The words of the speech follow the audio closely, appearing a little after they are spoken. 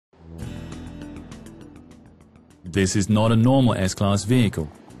This is not a normal S-Class vehicle,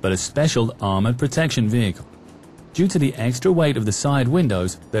 but a special armored protection vehicle. Due to the extra weight of the side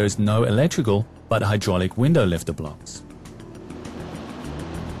windows, there is no electrical but hydraulic window lifter blocks.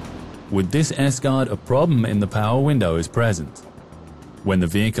 With this S-Guard, a problem in the power window is present. When the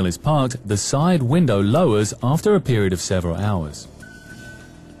vehicle is parked, the side window lowers after a period of several hours.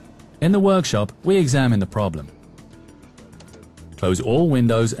 In the workshop, we examine the problem. Close all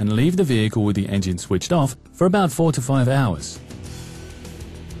windows and leave the vehicle with the engine switched off for about 4 to 5 hours.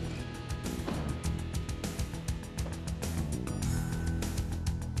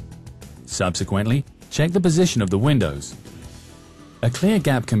 Subsequently, check the position of the windows. A clear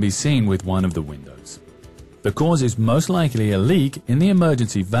gap can be seen with one of the windows. The cause is most likely a leak in the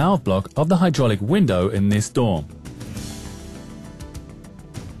emergency valve block of the hydraulic window in this door.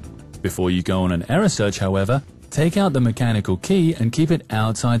 Before you go on an error search, however, take out the mechanical key and keep it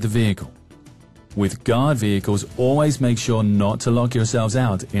outside the vehicle. With guard vehicles, always make sure not to lock yourselves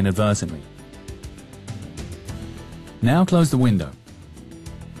out inadvertently. Now close the window.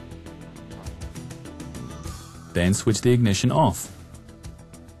 Then switch the ignition off.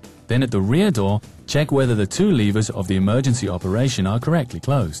 Then at the rear door, check whether the 2 levers of the emergency operation are correctly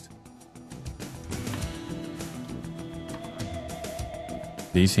closed.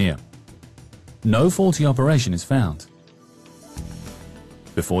 These here. No faulty operation is found.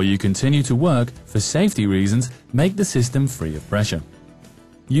 Before you continue to work, for safety reasons, make the system free of pressure.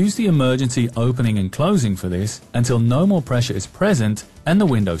 Use the emergency opening and closing for this until no more pressure is present and the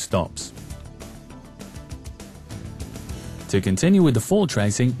window stops. To continue with the fault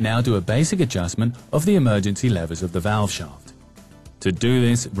tracing, now do a basic adjustment of the emergency levers of the valve shaft. To do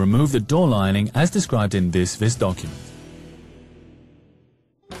this, remove the door lining as described in this document.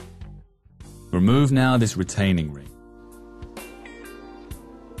 Remove now this retaining ring.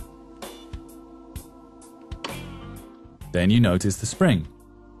 Then you notice the spring.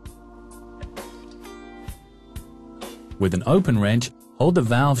 With an open wrench, hold the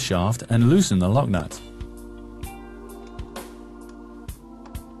valve shaft and loosen the lock nut.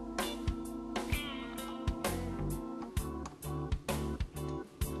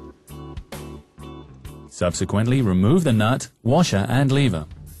 Subsequently, remove the nut, washer and lever.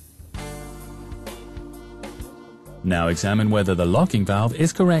 Now examine whether the locking valve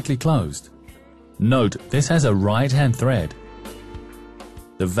is correctly closed. Note, this has a right-hand thread.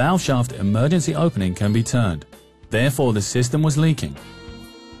 The valve shaft emergency opening can be turned, therefore the system was leaking.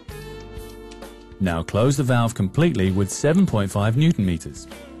 Now close the valve completely with 7.5 Newton meters.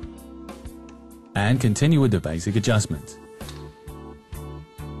 And continue with the basic adjustment.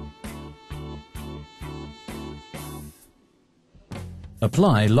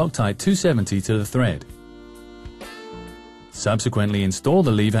 Apply Loctite 270 to the thread. Subsequently, install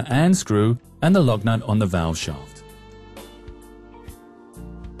the lever and screw and the lock nut on the valve shaft.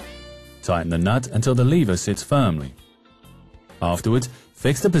 Tighten the nut until the lever sits firmly. Afterwards,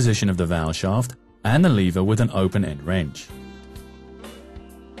 fix the position of the valve shaft and the lever with an open-end wrench.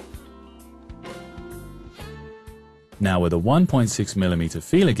 Now with a 1.6mm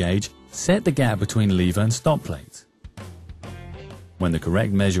feeler gauge, set the gap between lever and stop plate. When the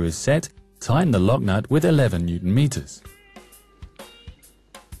correct measure is set, tighten the lock nut with 11 Newton meters.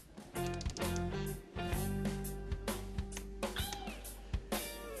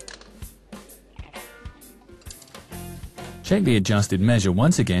 Check the adjusted measure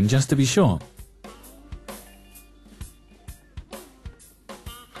once again just to be sure.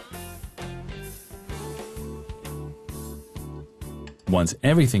 Once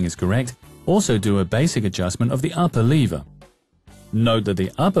everything is correct, also do a basic adjustment of the upper lever. Note that the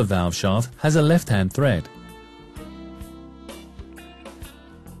upper valve shaft has a left-hand thread.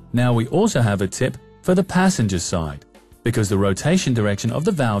 Now we also have a tip for the passenger side, because the rotation direction of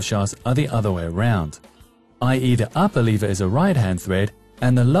the valve shafts are the other way around, i.e. the upper lever is a right-hand thread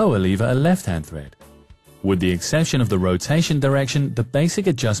and the lower lever a left-hand thread. With the exception of the rotation direction, the basic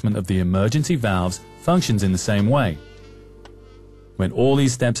adjustment of the emergency valves functions in the same way. When all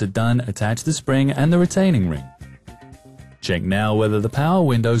these steps are done, attach the spring and the retaining ring. Check now whether the power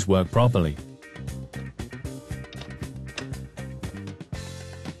windows work properly.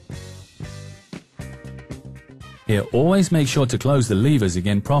 Here, always make sure to close the levers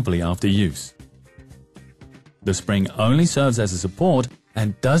again properly after use. The spring only serves as a support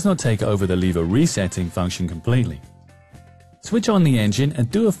and does not take over the lever resetting function completely. Switch on the engine and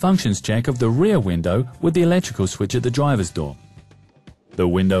do a functions check of the rear window with the electrical switch at the driver's door. The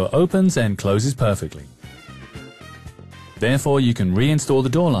window opens and closes perfectly. Therefore, you can reinstall the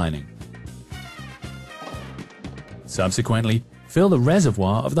door lining. Subsequently, fill the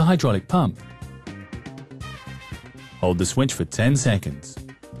reservoir of the hydraulic pump. Hold the switch for 10 seconds.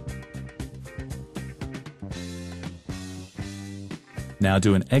 Now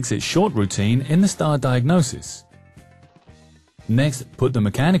do an exit short routine in the start diagnosis. Next, put the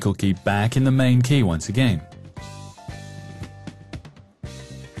mechanical key back in the main key once again.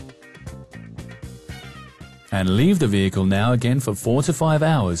 And leave the vehicle now again for 4 to 5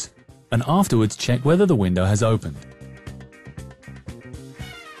 hours, and afterwards check whether the window has opened.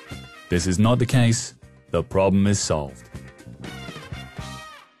 This is not the case. The problem is solved.